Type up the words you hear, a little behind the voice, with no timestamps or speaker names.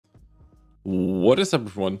What is up,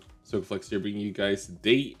 everyone? Circon here, bringing you guys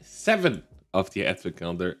day 7 of the Advent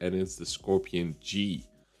calendar, and it's the Scorpion G.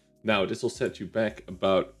 Now, this will set you back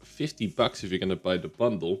about 50 bucks if you're gonna buy the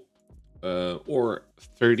bundle, or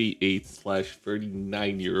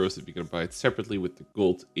 38/39 euros if you're gonna buy it separately with the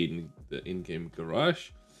gold in the in-game garage.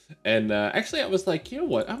 And actually, I was like, you know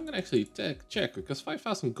what? I'm gonna actually check because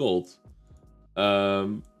 5,000 gold,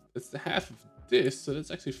 it's the half of this, so that's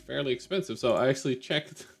actually fairly expensive. So I actually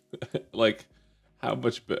checked. Like how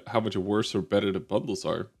much worse or better the bundles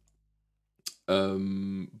are.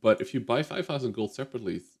 But if you buy 5,000 gold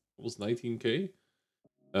separately, it's almost 19k.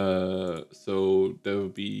 So that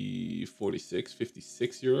would be 56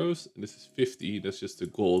 euros, and this is 50. That's just the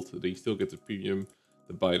gold. Then you still get the premium,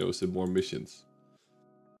 the binos, and more missions.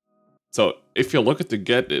 So if you look at the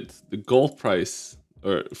gold price,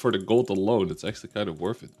 or for the gold alone, it's actually kind of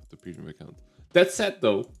worth it with the premium account. That said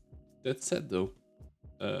though,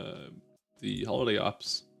 the holiday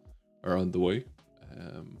ops are on the way,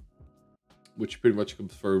 which pretty much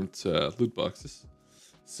confirmed loot boxes.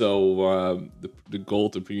 So the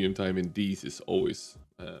gold and premium time in these is always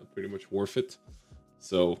pretty much worth it.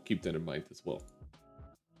 So keep that in mind as well.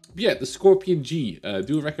 But yeah, the Scorpion G,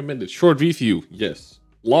 do recommend it. Short review, yes.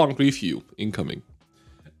 Long review incoming.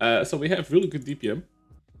 So we have really good DPM,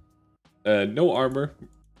 no armor,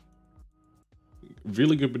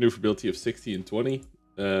 really good maneuverability of 60 and 20.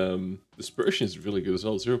 Dispersion is really good as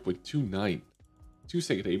well, 0.29.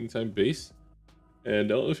 2-second aiming time base.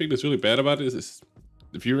 And the only thing that's really bad about it is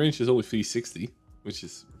the view range is only 360, which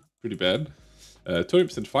is pretty bad.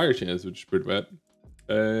 20% fire chance, which is pretty bad.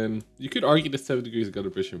 And you could argue that 7 degrees of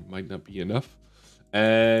gun pressure might not be enough.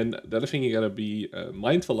 And the other thing you gotta be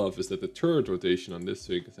mindful of is that the turret rotation on this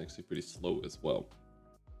thing is actually pretty slow as well.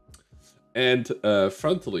 And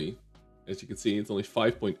frontally, as you can see, it's only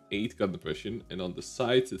 5.8 gun depression, and on the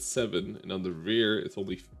sides it's 7, and on the rear it's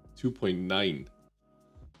only 2.9.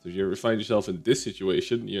 So if you ever find yourself in this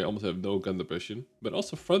situation, you almost have no gun depression. But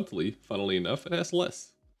also frontally, funnily enough, it has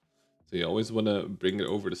less. So you always want to bring it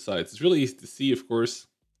over the sides. It's really easy to see, of course,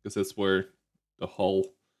 because that's where the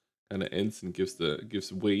hull kind of ends and gives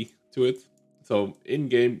way to it. So in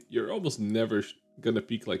game, you're almost never gonna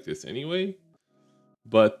peak like this anyway.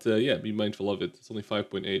 But yeah, be mindful of it. It's only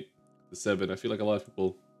 5.8. The 7. I feel like a lot of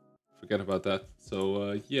people forget about that.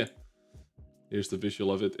 So yeah, here's the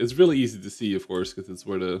visual of it. It's really easy to see, of course, because it's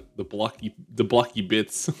where the blocky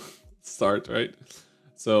bits start, right?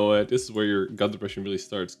 So this is where your gun depression really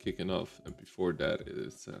starts kicking off, and before that, it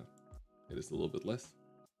is a little bit less,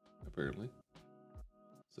 apparently.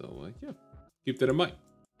 So yeah, keep that in mind.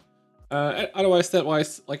 Otherwise,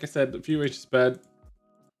 stat-wise, like I said, the view range is bad.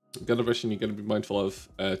 Gun depression you gotta be mindful of.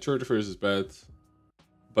 Turret defense is bad,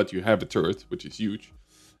 but you have a turret, which is huge.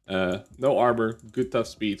 No armor, good tough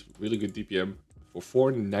speed, really good DPM for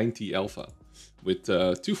 490 alpha with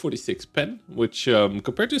 246 pen, which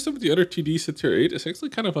compared to some of the other TDs at tier 8 is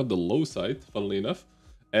actually kind of on the low side, funnily enough.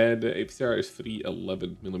 And the APCR is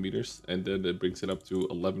 311 millimeters, and then it brings it up to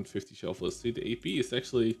 1150 shelf velocity. The AP is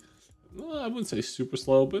actually, well, I wouldn't say super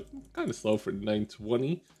slow, but kind of slow for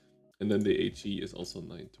 920. And then the HE is also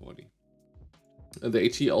 920. And the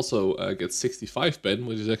HE also gets 65 pen,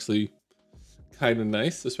 which is actually kind of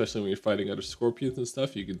nice, especially when you're fighting other scorpions and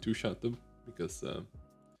stuff. You can two-shot them because,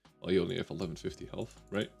 well, you only have 1150 health,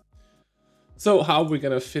 right? So how are we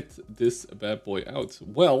gonna fit this bad boy out?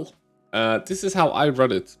 Well, this is how I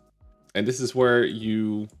run it, and this is where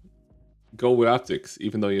you go with optics,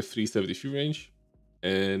 even though you have 370 view range,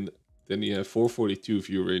 and then you have 442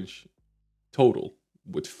 view range total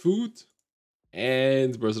with food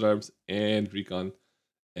and burst arms and recon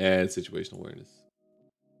and situational awareness.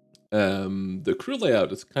 The crew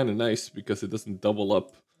layout is kind of nice because it doesn't double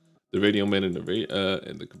up the radio man and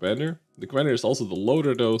the commander. The commander is also the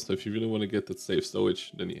loader though, so if you really want to get that safe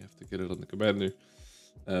stowage, then you have to get it on the commander.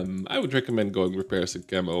 I would recommend going repairs and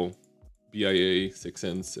camo, BIA, 6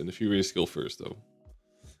 cents, and the view range skill first though.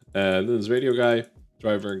 And then there's radio guy,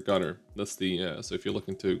 driver, and gunner. That's the so if you're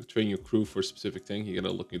looking to train your crew for a specific thing, you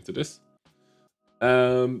gotta look into this.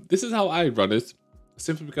 This is how I run it,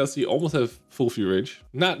 simply because you almost have full view range.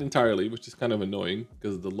 Not entirely, which is kind of annoying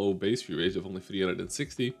because of the low base view range of only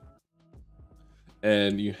 360.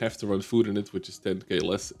 And you have to run food in it, which is 10k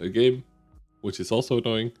less a game, which is also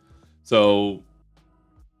annoying. So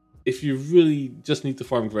if you really just need to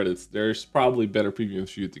farm credits, there's probably better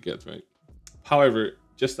premiums for you to get, right? However,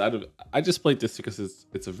 I just played this because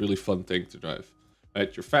it's a really fun thing to drive,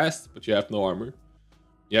 right? You're fast, but you have no armor.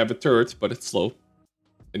 You have a turret, but it's slow.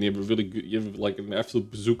 And you have a really good, you have like an absolute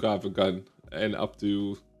bazooka of a gun and up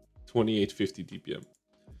to 2850 DPM.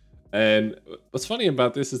 And what's funny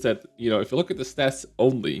about this is that, you know, if you look at the stats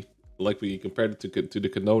only, like we compared it to the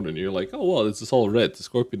Kanonen, you're like, oh, well, it's just all red. The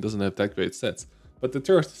Scorpion doesn't have that great stats. But the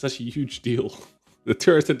turret is such a huge deal. The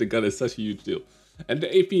turret and the gun is such a huge deal. And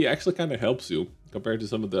the AP actually kind of helps you compared to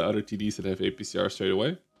some of the other TDs that have APCR straight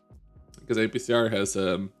away. Because APCR has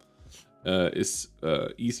is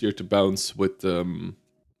easier to bounce with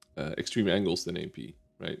extreme angles than AP,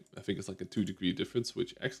 right? I think it's like a 2-degree difference,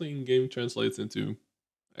 which actually in game translates into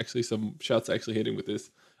actually some shots actually hitting with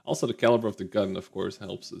this. Also, the caliber of the gun, of course,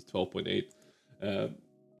 helps. It's 12.8.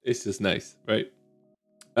 It's just nice, right?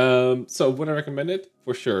 So would I recommend it?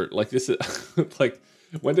 For sure. Like this is like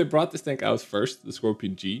when they brought this tank out first, the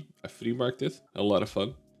Scorpion G, I free marked it. Had a lot of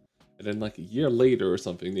fun. And then like a year later or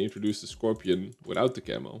something, they introduced the Scorpion without the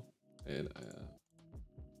camo. And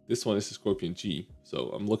this one is the Scorpion G.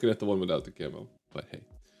 So I'm looking at the one without the camo. But hey.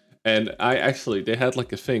 And they had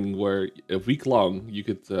like a thing where a week long you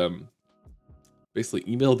could basically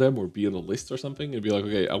email them or be on a list or something and be like,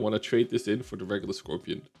 okay, I want to trade this in for the regular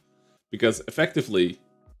Scorpion. Because effectively,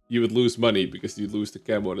 you would lose money because you lose the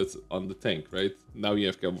camo that's on the tank, right? Now you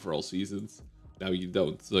have camo for all seasons. Now you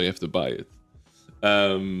don't, so you have to buy it.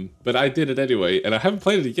 But I did it anyway, and I haven't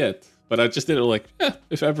played it yet. But I just did it like,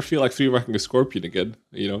 if I ever feel like free marking a Scorpion again,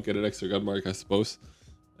 you know, get an extra gun mark, I suppose.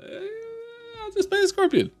 I'll just play a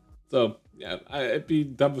Scorpion. So yeah, it'd be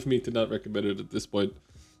dumb of me to not recommend it at this point.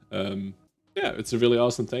 Yeah, it's a really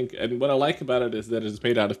awesome tank, and what I like about it is that it's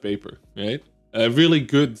made out of paper, right? A really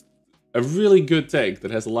good tank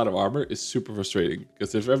that has a lot of armor is super frustrating,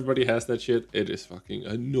 because if everybody has that shit, it is fucking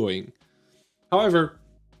annoying. However,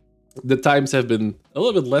 the times have been a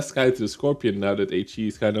little bit less kind to the Scorpion now that HE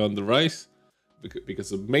is kind of on the rise,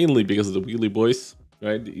 mainly because of the wheelie boys,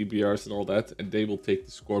 right? The EBRs and all that, and they will take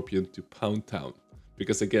the Scorpion to Pound Town.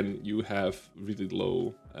 Because again, you have really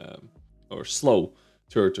low or slow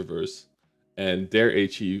turret traverse, and their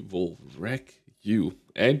HE will wreck you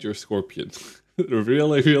and your Scorpion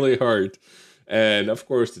really, really hard. And of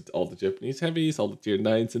course, all the Japanese heavies, all the tier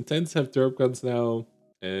 9s and 10s have derp guns now,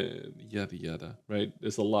 and yada yada, right?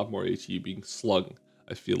 There's a lot more HE being slung,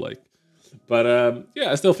 I feel like. But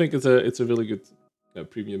yeah, I still think it's a really good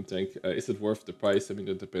premium tank. Is it worth the price? I mean,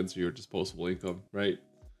 it depends on your disposable income, right?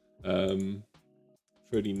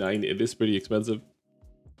 39, it is pretty expensive.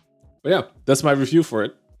 But yeah, that's my review for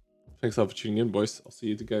it. Thanks a lot for tuning in, boys. I'll see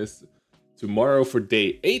you guys tomorrow for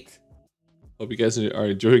day 8. Hope you guys are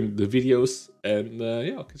enjoying the videos. And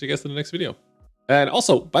yeah, I'll catch you guys in the next video. And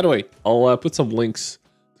also, by the way, I'll put some links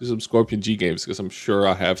to some Scorpion G games, because I'm sure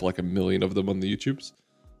I have like a million of them on the YouTubes.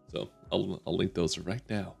 So I'll link those right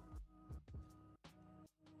now.